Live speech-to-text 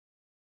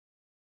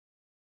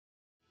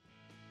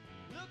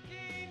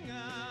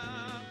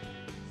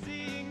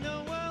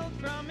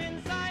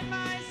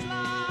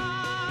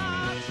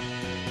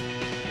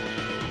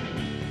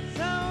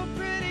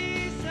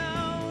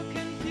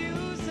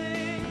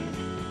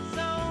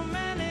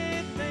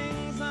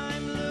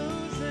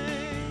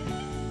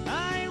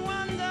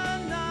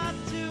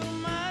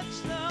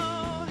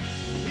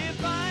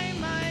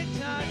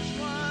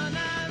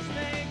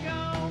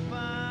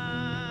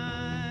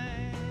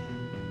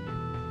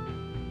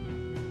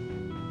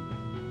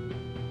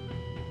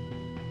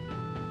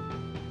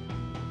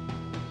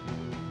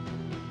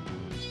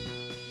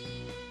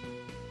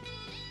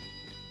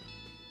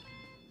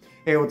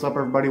Hey, what's up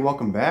everybody?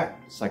 Welcome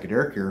back.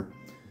 Psychedelic here.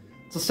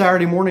 It's a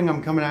Saturday morning,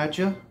 I'm coming at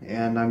you,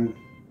 and I'm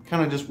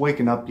kind of just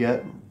waking up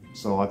yet,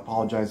 so I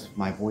apologize if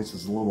my voice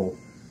is a little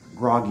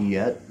groggy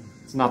yet.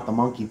 It's not the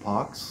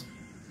monkeypox.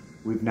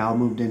 We've now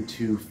moved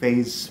into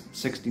phase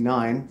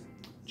 69,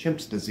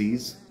 chimp's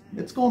disease.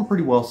 It's going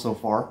pretty well so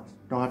far.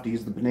 Don't have to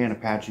use the banana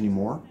patch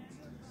anymore.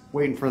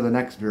 Waiting for the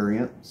next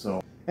variant,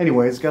 so.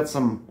 Anyways, got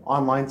some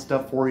online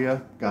stuff for you.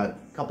 Got a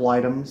couple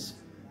items.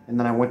 And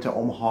then I went to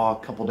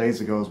Omaha a couple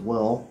days ago as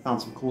well. Found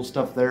some cool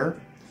stuff there.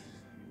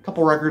 A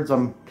couple records.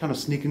 I'm kind of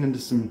sneaking into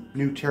some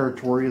new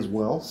territory as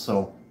well.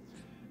 So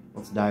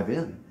let's dive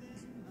in.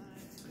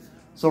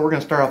 So we're going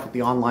to start off with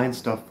the online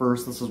stuff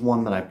first. This is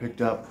one that I picked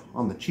up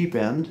on the cheap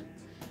end.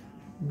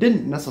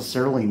 Didn't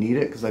necessarily need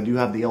it because I do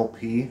have the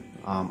LP.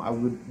 I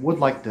would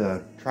like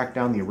to track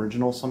down the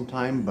original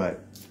sometime,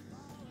 but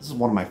this is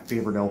one of my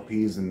favorite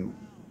LPs and,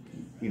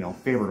 you know,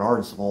 favorite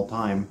artists of all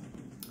time.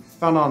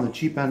 Found it on the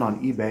cheap end on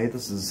eBay.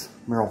 This is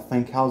Merrill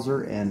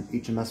Fankhauser and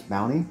HMS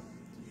Bounty.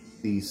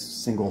 These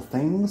Single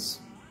Things.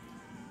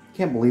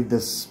 Can't believe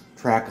this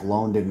track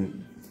alone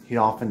didn't hit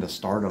off into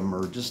stardom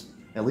or just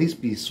at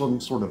least be some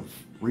sort of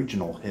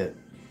regional hit.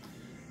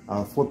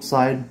 Flip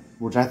side,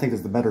 which I think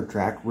is the better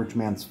track, Rich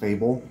Man's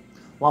Fable.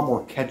 A lot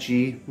more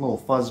catchy, a little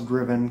fuzz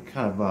driven,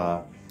 kind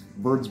of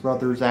Birds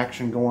Brothers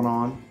action going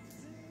on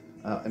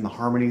in the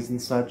harmonies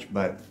and such,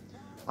 but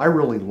I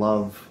really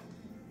love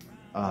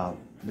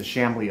the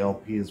Chambly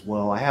LP as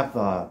well. I have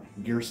the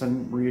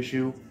Gearson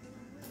reissue,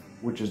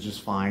 which is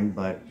just fine,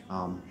 but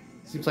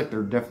seems like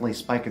they're definitely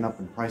spiking up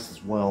in price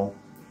as well.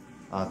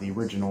 The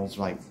original's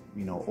like,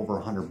 you know, over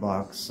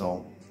 $100,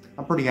 so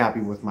I'm pretty happy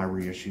with my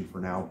reissue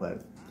for now.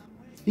 But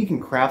he can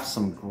craft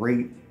some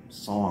great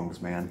songs,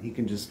 man. He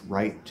can just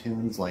write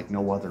tunes like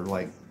no other.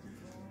 Like,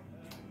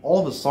 all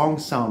of his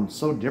songs sound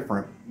so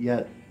different,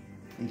 yet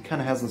he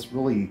kind of has this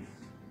really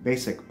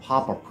basic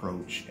pop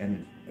approach,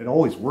 and it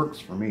always works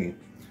for me.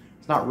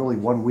 It's not really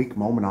one weak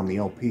moment on the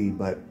LP,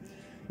 but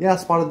yeah, I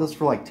spotted this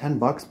for like 10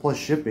 bucks plus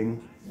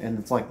shipping, and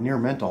it's like near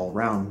mint all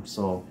around,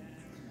 so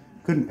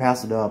couldn't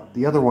pass it up.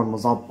 The other one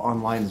was up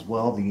online as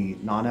well, the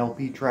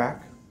non-LP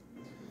track.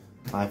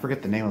 I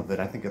forget the name of it.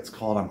 I think it's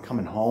called I'm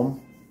Coming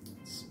Home.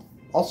 It's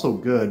also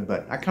good,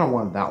 but I kind of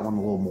wanted that one a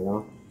little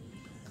more.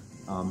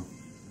 Kind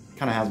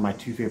of has my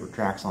two favorite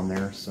tracks on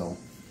there, so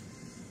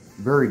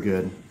very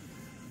good.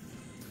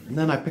 And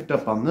then I picked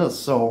up on this,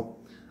 so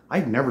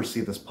I'd never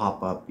see this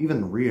pop up,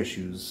 even the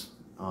reissues,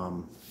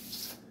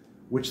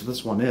 which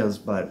this one is,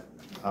 but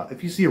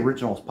if you see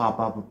originals pop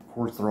up, of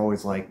course they're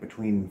always like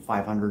between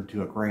 $500 to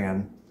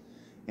 $1,000,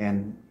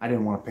 and I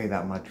didn't want to pay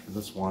that much for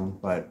this one,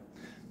 but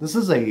this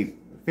is a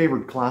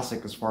favored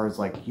classic as far as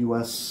like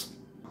US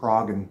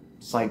prog and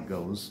psych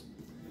goes.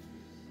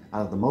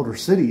 Out of the Motor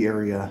City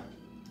area,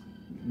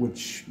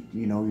 which,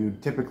 you know, you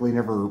typically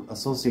never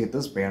associate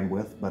this band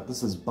with, but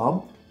this is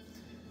Bump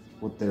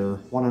with their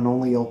one and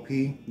only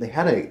LP. They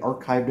had a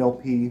archived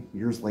LP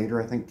years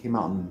later, I think came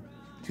out in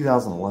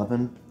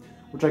 2011,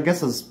 which I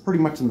guess is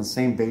pretty much in the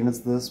same vein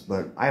as this,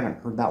 but I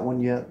haven't heard that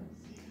one yet.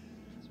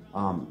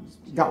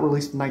 Got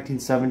released in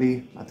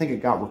 1970. I think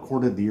it got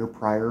recorded the year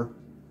prior.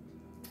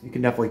 You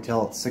can definitely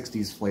tell it's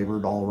 60s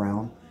flavored all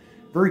around.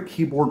 Very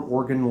keyboard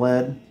organ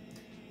led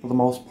for the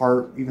most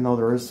part, even though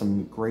there is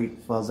some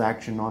great fuzz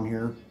action on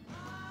here.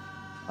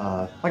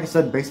 Like I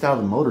said, based out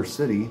of the Motor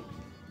City,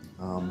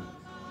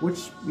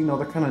 which, you know,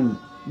 they're kind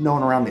of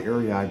known around the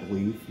area, I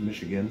believe,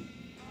 Michigan.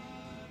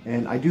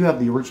 And I do have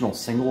the original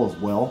single as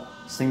well,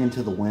 Singing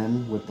to the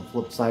Wind, with the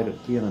flip side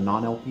of being a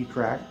non-LP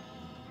track,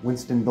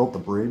 Winston Built the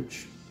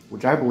Bridge,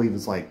 which I believe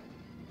is like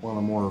one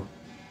of the more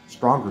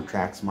stronger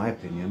tracks in my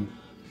opinion.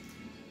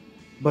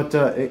 But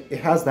it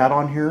has that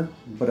on here,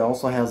 but it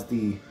also has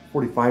the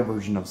 45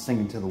 version of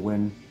Singing to the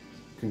Wind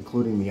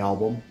concluding the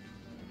album.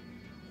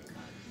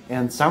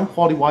 And sound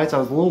quality wise, I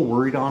was a little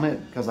worried on it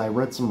because I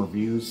read some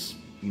reviews,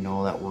 you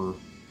know, that were,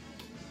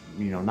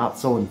 you know, not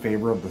so in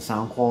favor of the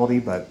sound quality,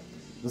 but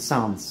this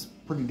sounds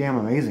pretty damn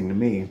amazing to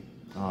me.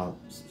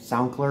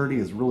 Sound clarity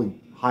is really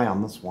high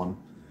on this one.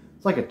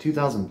 It's like a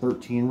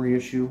 2013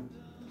 reissue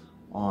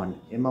on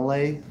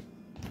MLA.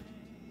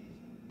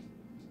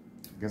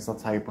 I guess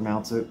that's how you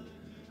pronounce it.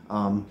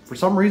 For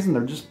some reason,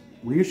 they're just,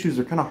 reissues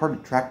are kind of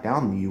hard to track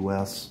down in the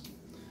US,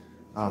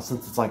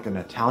 since it's like an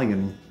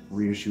Italian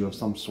reissue of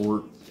some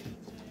sort.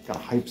 Got a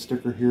hype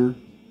sticker here.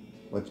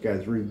 Let you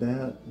guys read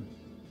that.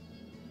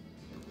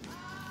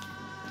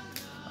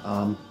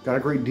 Got a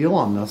great deal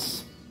on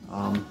this,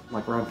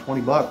 like around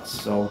 20 bucks,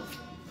 so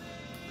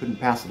couldn't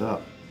pass it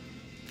up.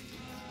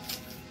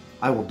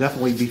 I will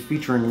definitely be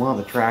featuring one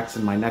of the tracks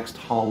in my next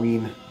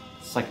Halloween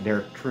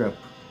psychedelic trip,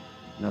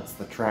 and that's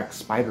the track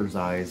Spider's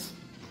Eyes.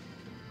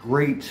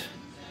 Great,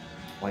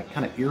 like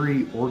kind of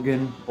eerie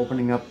organ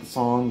opening up the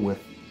song with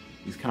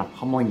these kind of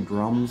pummeling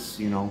drums,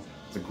 you know.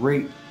 It's a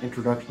great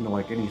introduction to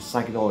like any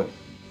psychedelic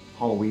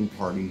Halloween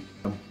party.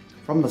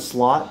 From the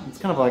slot, it's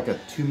kind of like a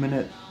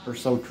 2-minute or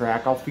so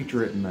track. I'll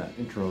feature it in the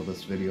intro of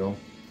this video.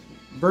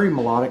 Very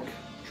melodic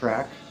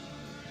track,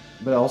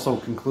 but it also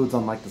concludes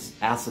on like this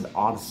acid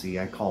odyssey,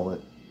 I call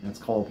it. and it's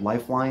called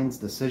Lifelines,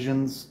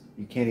 Decisions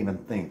You Can't Even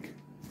Think.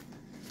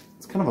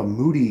 It's kind of a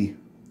moody,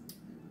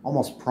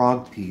 almost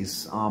prog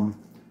piece.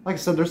 Like I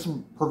said, there's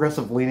some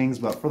progressive leanings,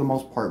 but for the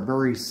most part,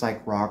 very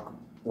psych rock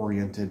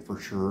oriented for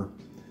sure.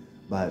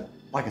 But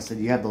like I said,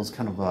 you have those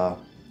kind of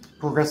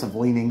progressive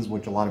leanings,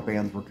 which a lot of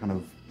bands were kind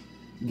of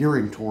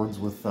gearing towards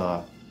with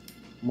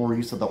more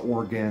use of the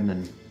organ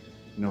and,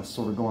 you know,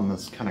 sort of going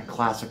this kind of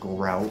classical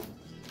route.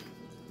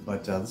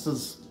 But this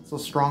is a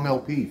strong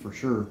LP for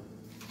sure.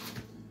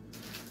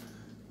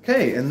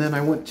 Okay, and then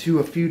I went to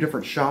a few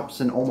different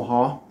shops in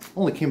Omaha.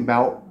 Only came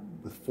about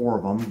with 4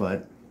 of them,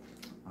 but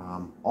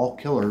all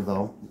killer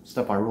though,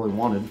 stuff I really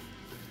wanted.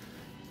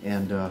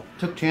 And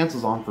took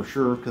chances on for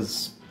sure,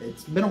 because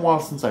it's been a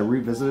while since I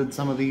revisited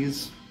some of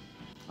these,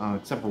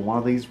 except for one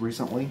of these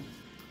recently.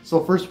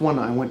 So first one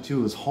I went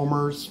to was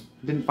Homer's.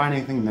 Didn't find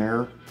anything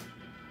there.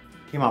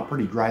 Came out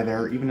pretty dry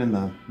there, even in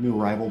the new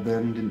arrival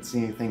bin. Didn't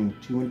see anything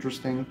too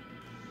interesting.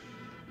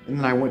 And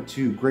then I went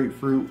to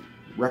Grapefruit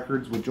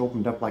Records, which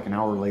opened up like an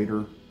hour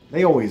later.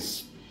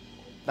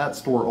 That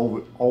store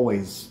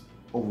always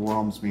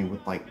overwhelms me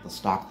with like the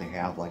stock they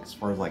have, like as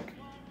far as like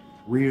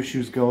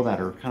reissues go that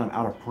are kind of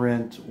out of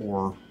print,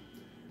 or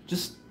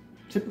just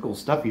typical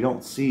stuff you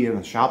don't see in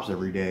the shops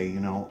every day, you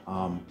know.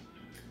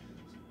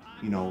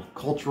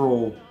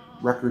 Cultural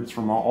records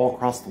from all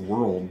across the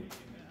world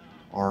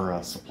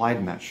are supplied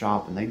in that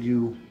shop, and they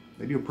do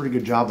a pretty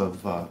good job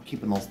of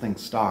keeping those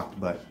things stocked.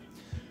 But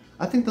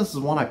I think this is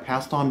one I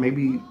passed on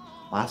maybe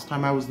last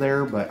time I was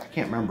there, but I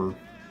can't remember.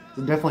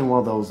 It's definitely one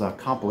of those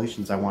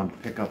compilations I wanted to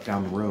pick up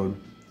down the road.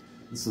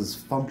 This is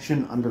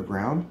Function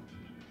Underground.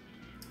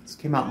 This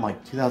came out in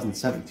like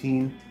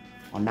 2017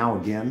 on Now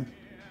Again.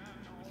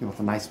 Came with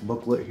a nice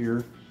booklet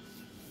here.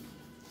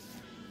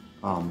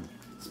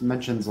 This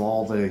mentions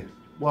all the,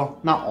 well,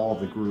 not all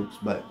the groups,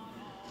 but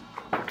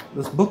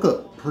this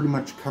booklet pretty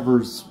much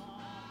covers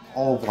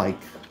all of, like,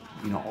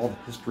 you know, all the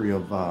history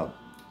of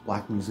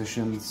black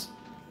musicians,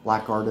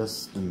 black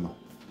artists, and the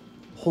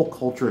whole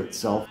culture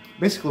itself.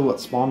 Basically what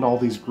spawned all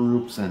these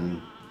groups,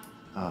 and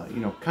you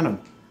know, kind of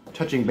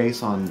touching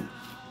base on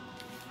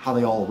how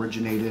they all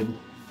originated,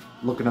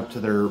 looking up to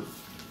their,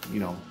 you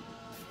know,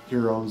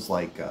 heroes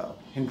like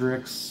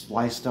Hendrix,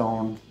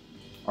 Lystone,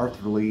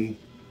 Arthur Lee,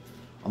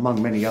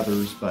 among many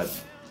others. But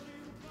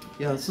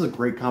yeah, this is a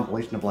great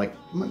compilation of like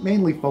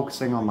mainly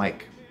focusing on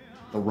like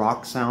the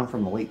rock sound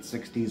from the late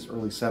 60s,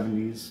 early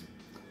 70s.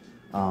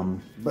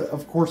 But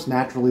of course,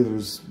 naturally,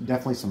 there's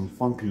definitely some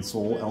funk and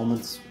soul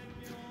elements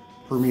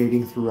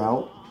permeating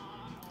throughout.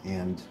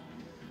 And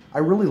I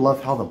really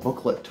love how the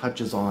booklet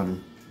touches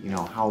on, you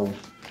know,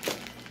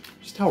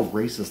 just how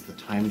racist the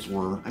times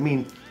were. I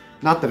mean,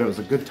 not that it was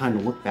a good time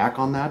to look back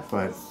on that,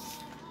 but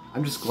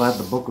I'm just glad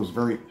the book was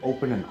very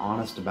open and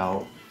honest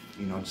about,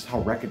 you know, just how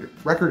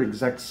record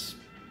execs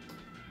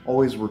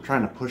always were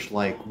trying to push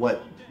like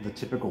what the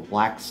typical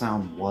black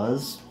sound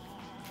was,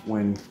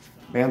 when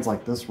bands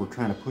like this were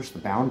trying to push the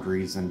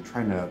boundaries and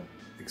trying to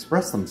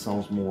express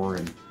themselves more.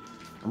 And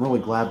I'm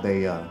really glad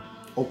they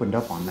opened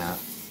up on that.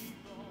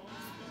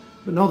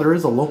 But no, there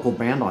is a local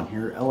band on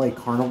here, LA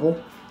Carnival,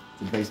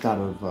 which is based out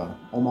of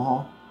Omaha.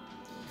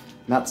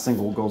 And that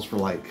single goes for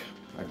like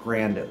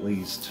 $1,000 at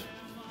least.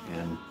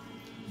 And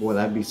boy,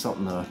 that'd be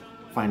something to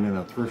find in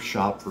a thrift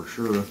shop for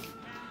sure.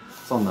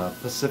 It's on the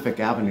Pacific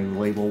Avenue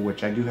label,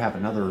 which I do have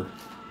another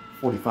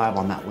 45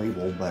 on that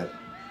label. But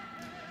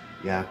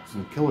yeah,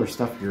 some killer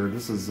stuff here.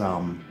 This is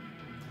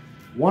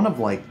one of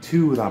like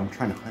 2 that I'm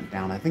trying to hunt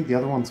down. I think the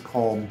other one's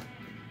called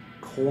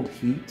Cold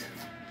Heat.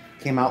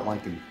 Came out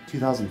like in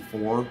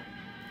 2004,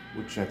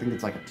 which I think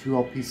it's like a 2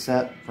 LP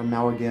set from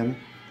Now Again.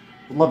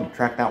 Would love to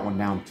track that one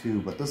down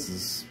too, but this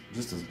is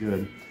just as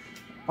good.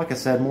 Like I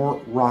said,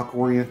 more rock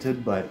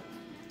oriented, but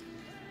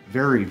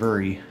very,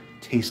 very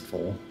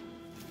tasteful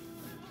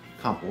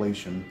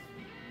compilation.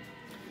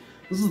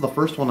 This is the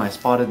first one I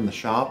spotted in the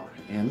shop,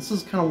 and this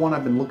is kind of one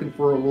I've been looking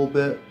for a little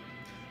bit.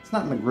 It's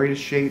not in the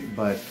greatest shape,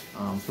 but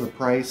for the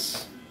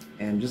price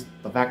and just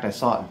the fact I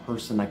saw it in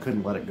person, I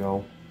couldn't let it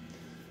go.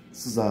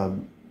 This is a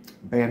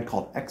band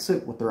called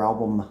Exit with their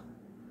album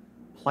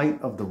Plight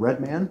of the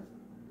Red Man.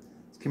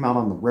 This came out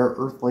on the Rare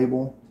Earth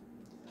label.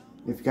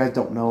 If you guys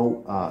don't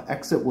know,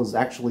 Exit was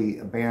actually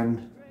a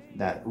band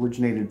that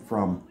originated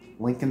from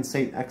Lincoln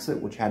Saint Exit,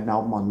 which had an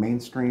album on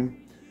Mainstream.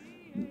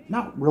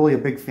 Not really a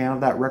big fan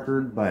of that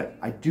record, but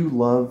I do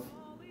love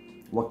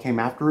what came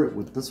after it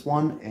with this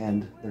one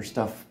and their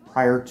stuff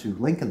prior to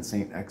Lincoln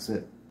Saint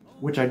Exit,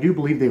 which I do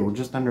believe they were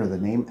just under the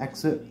name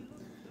Exit.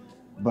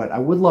 But I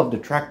would love to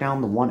track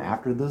down the one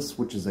after this,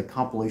 which is a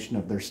compilation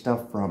of their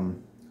stuff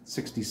from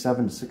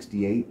 67 to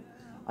 68.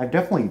 I've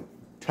definitely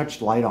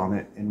touched light on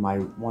it in my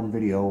one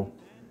video,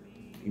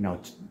 you know,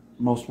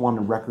 most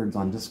wanted records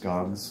on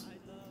Discogs.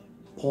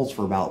 Pulls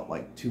for about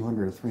like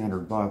 200 or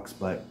 300 bucks,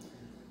 but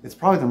it's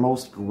probably the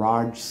most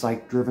garage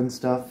psych driven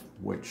stuff,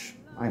 which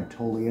I am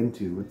totally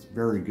into. It's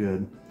very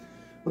good.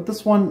 But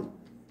this one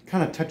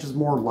kind of touches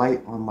more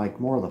light on like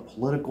more of the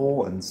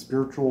political and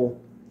spiritual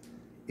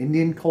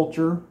Indian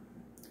culture,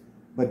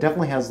 but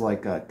definitely has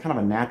like a kind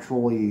of a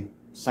naturally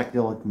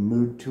psychedelic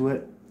mood to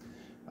it.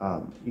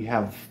 You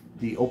have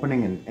the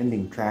opening and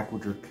ending track,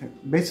 which are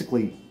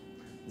basically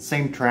the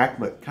same track,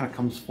 but kind of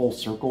comes full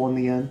circle in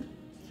the end.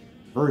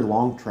 Very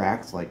long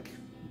tracks, like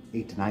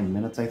 8 to 9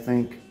 minutes, I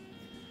think.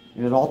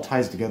 And it all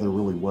ties together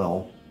really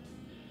well.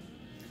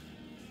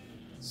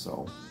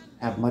 So,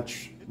 have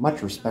much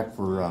respect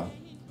for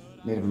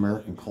Native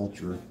American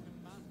culture.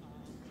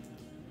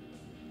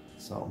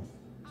 So,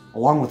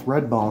 along with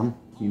Redbone,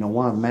 you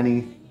know,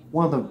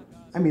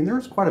 I mean,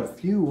 there's quite a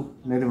few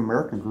Native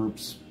American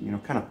groups, you know,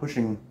 kind of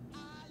pushing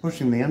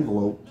the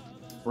envelope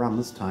around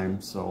this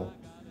time. So,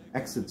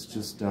 Exit's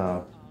just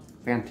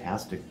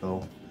fantastic, though.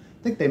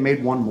 I think they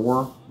made one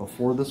more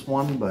before this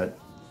one, but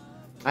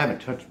I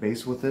haven't touched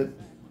base with it.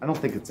 I don't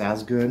think it's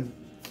as good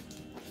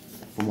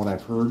from what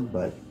I've heard,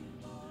 but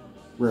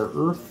Rare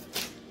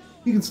Earth,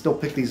 you can still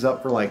pick these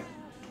up for like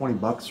 20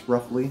 bucks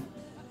roughly,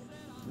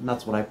 and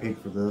that's what I paid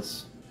for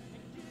this.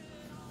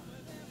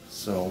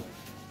 So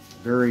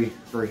very,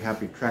 very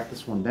happy to track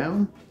this one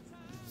down,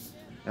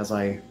 as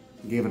I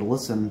gave it a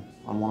listen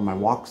on one of my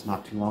walks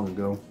not too long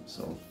ago.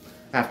 So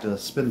I have to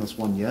spin this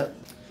one yet.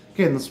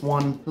 Okay, and this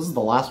is the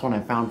last one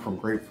I found from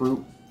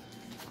Grapefruit.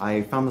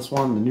 I found this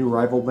one in the new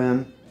arrival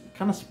bin.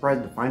 Kind of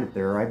surprised to find it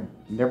there. I've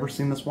never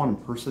seen this one in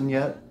person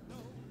yet,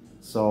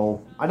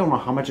 so I don't know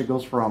how much it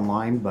goes for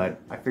online, but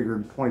I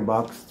figured 20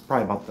 bucks, it's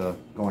probably about the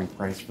going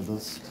price for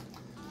this.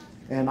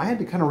 And I had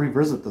to kind of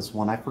revisit this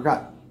one. I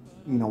forgot,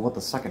 you know, what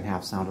the second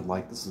half sounded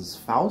like. This is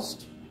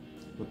Faust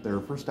with their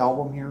first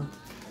album here.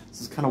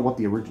 This is kind of what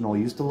the original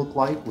used to look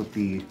like, with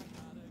the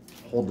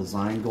whole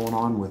design going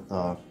on with,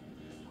 I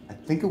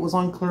think it was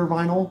on clear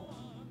vinyl.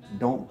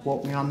 Don't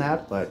quote me on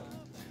that, but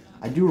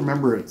I do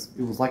remember it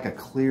was like a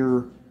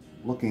clear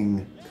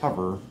looking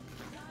cover,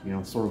 you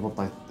know, sort of with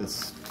like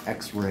this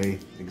X-ray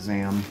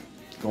exam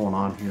going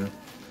on here.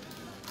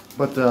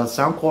 But the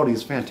sound quality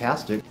is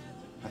fantastic.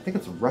 I think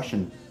it's a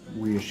Russian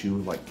reissue,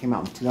 like came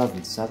out in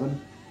 2007.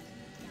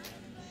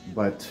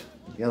 But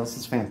yeah, this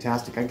is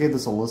fantastic. I gave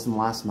this a listen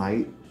last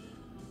night.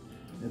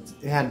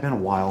 It had been a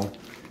while,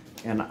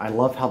 and I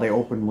love how they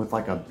open with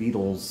like a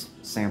Beatles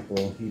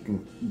sample. You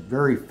can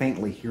very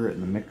faintly hear it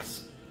in the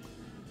mix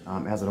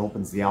as it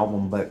opens the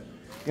album. But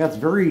yeah, it's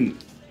very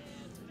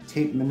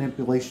tape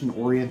manipulation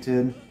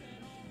oriented.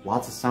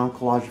 Lots of sound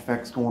collage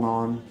effects going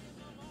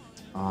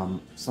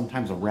on.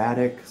 Sometimes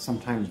erratic,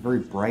 sometimes very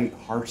bright,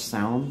 harsh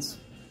sounds.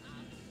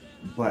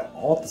 But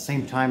all at the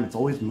same time, it's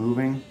always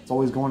moving. It's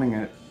always going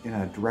in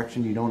a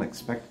direction you don't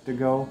expect it to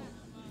go.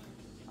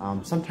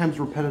 Sometimes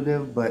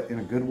repetitive, but in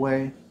a good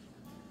way.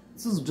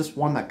 This is just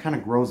one that kind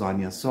of grows on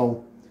you.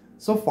 So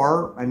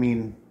far, I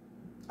mean,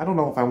 I don't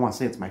know if I want to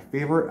say it's my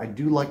favorite. I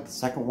do like the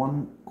second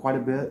one quite a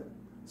bit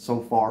so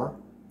far,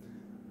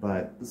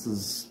 but this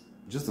is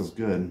just as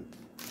good.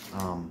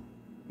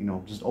 You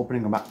know, just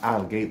opening them out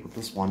of the gate with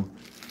this one,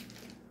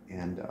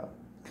 and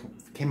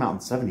came out in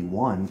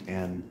 '71,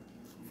 and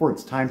for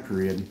its time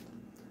period,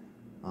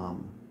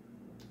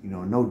 you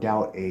know, no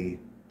doubt a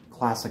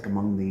classic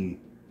among the,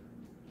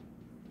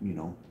 you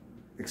know,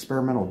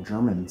 experimental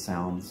German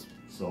sounds.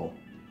 So,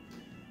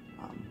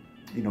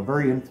 you know,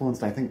 very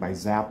influenced, I think, by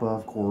Zappa,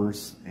 of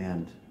course,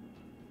 and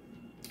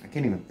I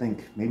can't even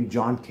think, maybe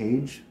John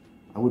Cage.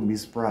 I wouldn't be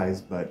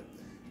surprised, but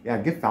yeah,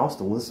 give Faust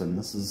a listen.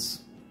 This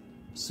is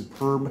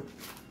superb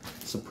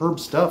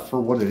stuff for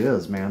what it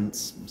is, man.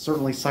 It's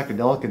certainly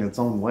psychedelic in its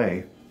own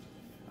way.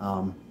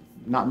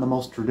 Not in the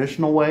most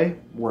traditional way,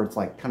 where it's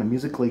like kind of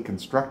musically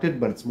constructed,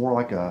 but it's more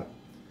like a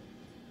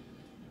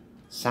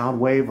sound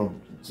wave of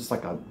just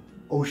like a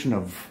ocean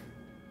of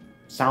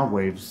sound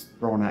waves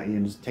thrown at you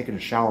and just taking a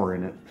shower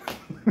in it.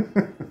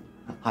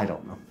 I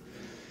don't know.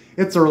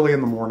 It's early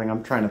in the morning.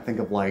 I'm trying to think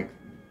of like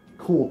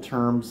cool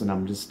terms, and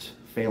I'm just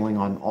failing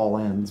on all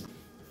ends.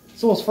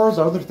 So as far as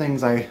other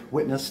things I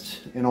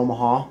witnessed in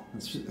Omaha,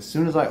 as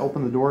soon as I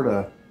opened the door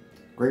to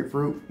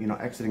Grapefruit, you know,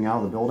 exiting out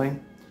of the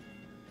building,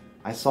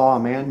 I saw a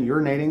man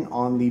urinating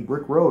on the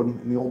brick road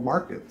in the old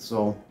market.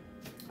 So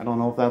I don't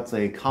know if that's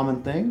a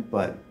common thing,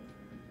 but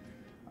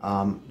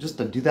just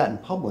to do that in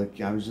public,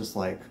 I was just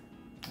like,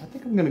 I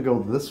think I'm gonna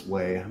go this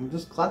way. I'm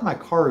just glad my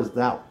car is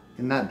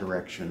in that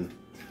direction.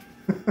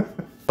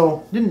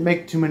 So didn't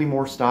make too many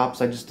more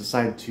stops. I just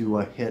decided to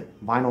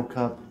hit Vinyl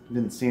Cup.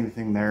 Didn't see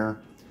anything there.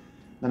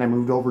 Then I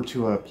moved over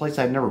to a place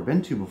I'd never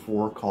been to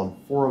before called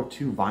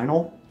 402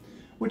 Vinyl,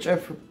 which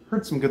I've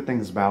heard some good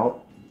things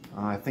about.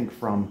 I think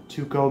from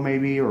Tuco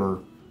maybe, or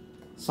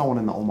someone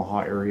in the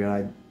Omaha area.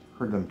 I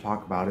heard them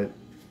talk about it.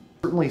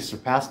 Certainly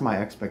surpassed my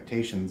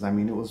expectations. I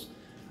mean, it was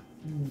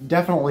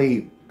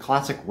definitely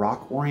classic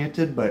rock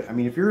oriented, but I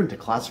mean, if you're into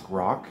classic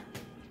rock,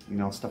 you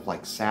know, stuff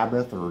like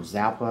Sabbath or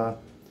Zappa,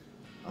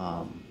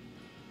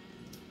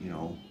 you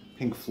know,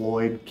 Pink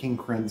Floyd, King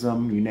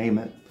Crimson, you name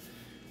it.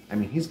 I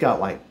mean, he's got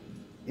like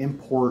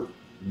import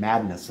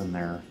madness in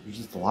there. There's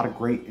just a lot of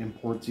great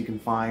imports you can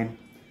find,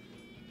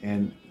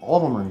 and all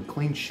of them are in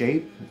clean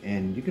shape,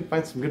 and you can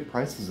find some good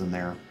prices in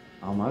there.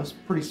 I was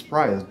pretty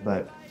surprised,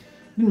 but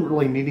didn't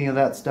really need any of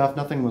that stuff.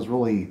 Nothing was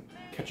really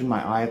catching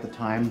my eye at the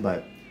time,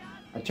 but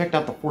I checked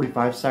out the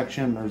 45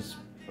 section. There's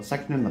a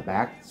section in the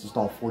back. It's just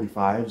all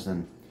 45s,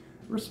 and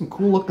there were some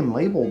cool looking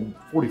labeled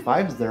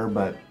 45s there,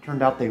 but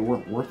turned out they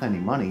weren't worth any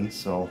money,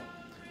 so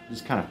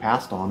just kind of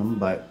passed on them.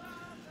 But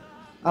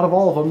out of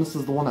all of them, this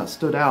is the one that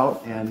stood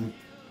out, and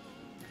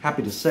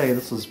happy to say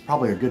this is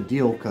probably a good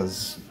deal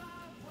because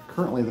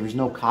currently there's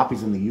no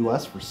copies in the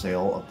US for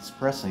sale of this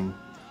pressing,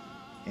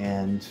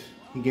 and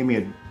he gave me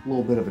a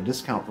little bit of a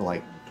discount for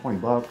like 20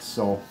 bucks,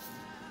 so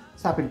I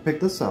was happy to pick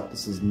this up.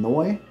 This is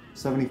Noi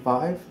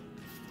 75.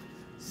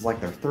 This is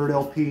like their third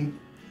LP.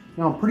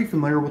 Now, I'm pretty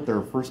familiar with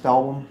their first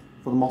album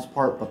for the most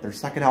part, but their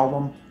second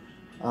album,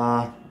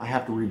 I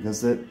have to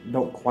revisit.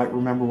 Don't quite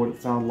remember what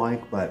it sounded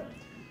like, but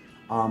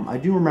I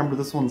do remember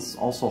this one's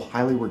also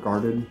highly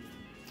regarded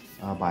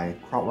by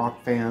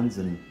krautrock fans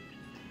and,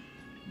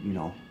 you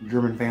know,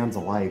 German fans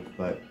alike.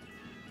 But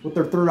with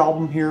their third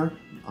album here,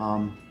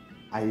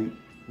 I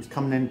was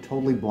coming in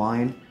totally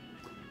blind.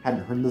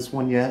 Hadn't heard this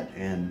one yet,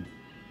 and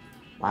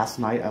last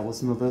night I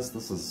listened to this.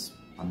 This is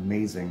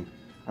amazing.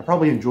 I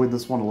probably enjoyed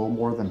this one a little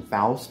more than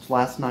Faust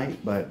last night,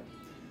 but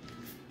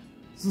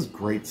this is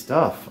great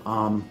stuff.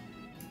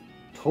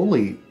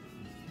 Totally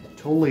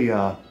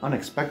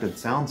unexpected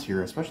sounds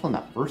here, especially on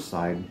that first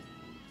side.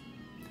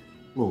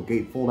 Little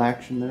gatefold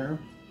action there.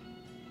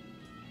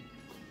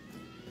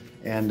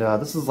 And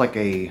this is like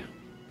a,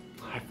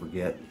 I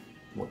forget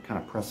what kind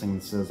of pressing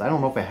this is. I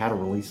don't know if it had a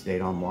release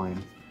date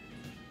online,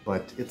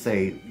 but it's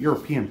a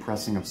European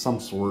pressing of some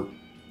sort.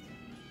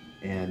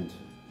 And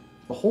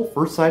the whole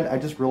first side, I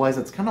just realized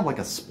it's kind of like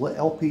a split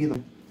LP. A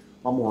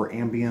lot more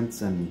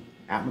ambience and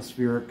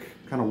atmospheric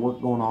kind of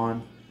work going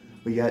on,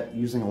 but yet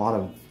using a lot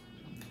of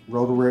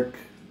rotaric,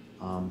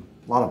 a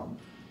lot of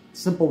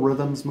simple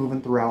rhythms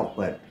moving throughout,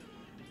 but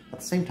at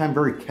the same time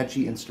very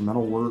catchy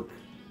instrumental work.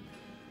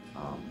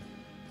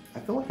 I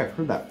feel like I've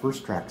heard that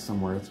first track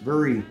somewhere. It's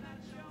very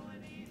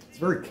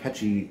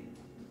catchy,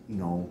 you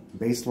know,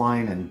 bass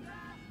line and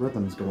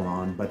rhythms going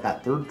on, but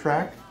that third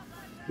track,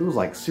 it was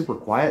like super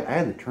quiet. I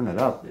had to turn it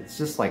up. It's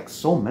just like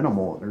so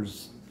minimal.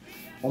 There's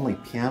only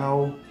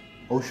piano,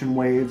 ocean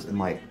waves, and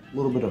like a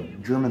little bit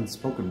of German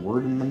spoken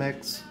word in the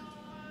mix.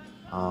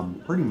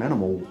 Pretty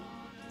minimal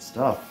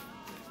stuff.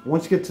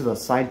 Once you get to the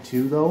side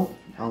two though,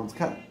 it's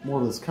got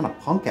more of this kind of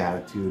punk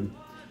attitude,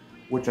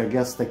 which I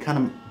guess they kind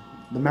of,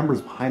 the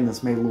members behind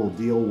this made a little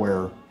deal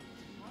where,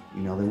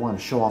 you know, they want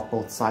to show off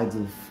both sides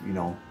of, you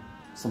know,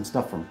 some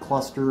stuff from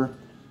Cluster,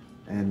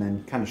 and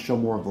then kind of show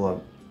more of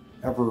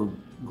the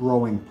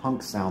ever-growing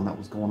punk sound that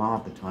was going on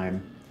at the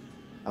time.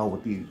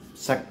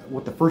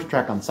 With the first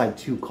track on side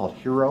two called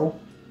Hero,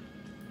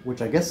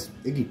 which I guess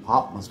Iggy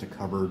Pop must have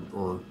covered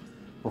or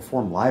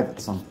performed live at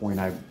some point,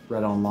 I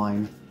read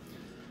online.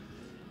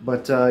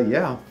 But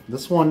yeah,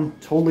 this one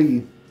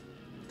totally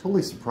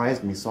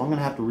surprised me, so I'm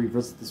gonna have to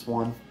revisit this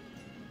one.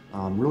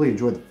 Really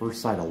enjoyed the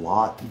first side a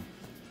lot,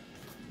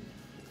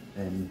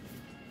 and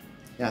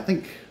yeah, I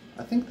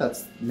think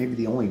that's maybe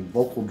the only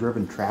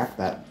vocal-driven track,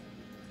 that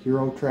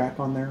Hero track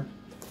on there.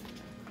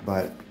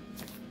 But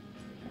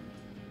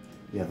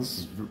yeah,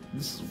 this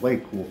is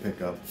way cool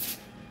pickup.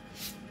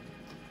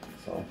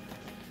 So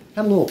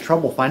had a little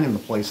trouble finding the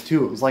place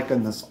too. It was like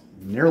in this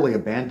nearly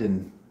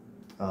abandoned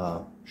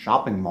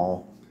shopping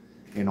mall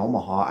in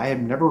Omaha. I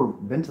had never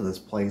been to this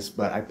place,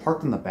 but I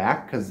parked in the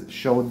back because it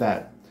showed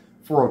that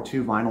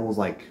 402 vinyl was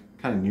like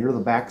kind of near the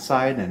back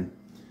side, and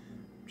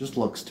just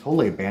looks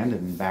totally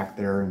abandoned back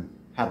there and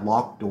had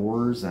locked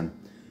doors. And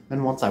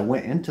then once I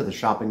went into the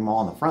shopping mall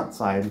on the front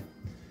side,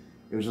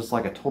 it was just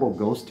like a total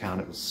ghost town.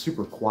 It was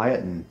super quiet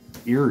and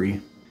eerie.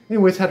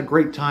 Anyways, had a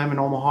great time in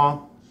Omaha,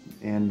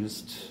 and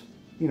just,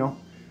 you know,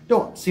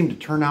 don't seem to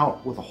turn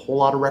out with a whole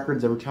lot of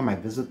records every time I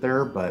visit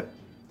there, but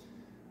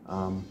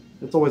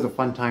it's always a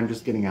fun time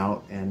just getting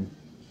out and,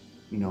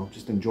 you know,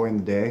 just enjoying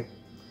the day,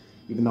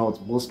 even though it's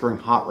blistering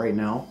hot right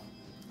now.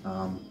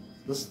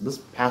 This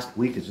past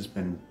week has just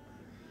been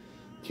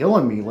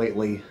killing me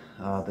lately.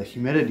 The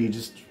humidity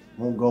just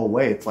won't go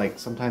away. It's like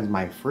sometimes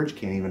my fridge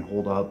can't even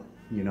hold up,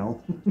 you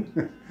know.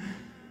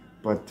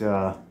 But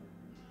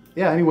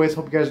yeah, anyways,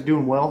 hope you guys are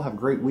doing well. Have a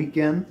great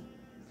weekend,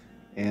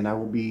 and I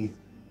will be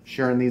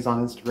sharing these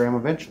on Instagram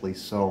eventually,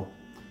 so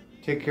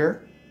take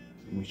care,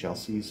 and we shall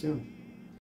see you soon.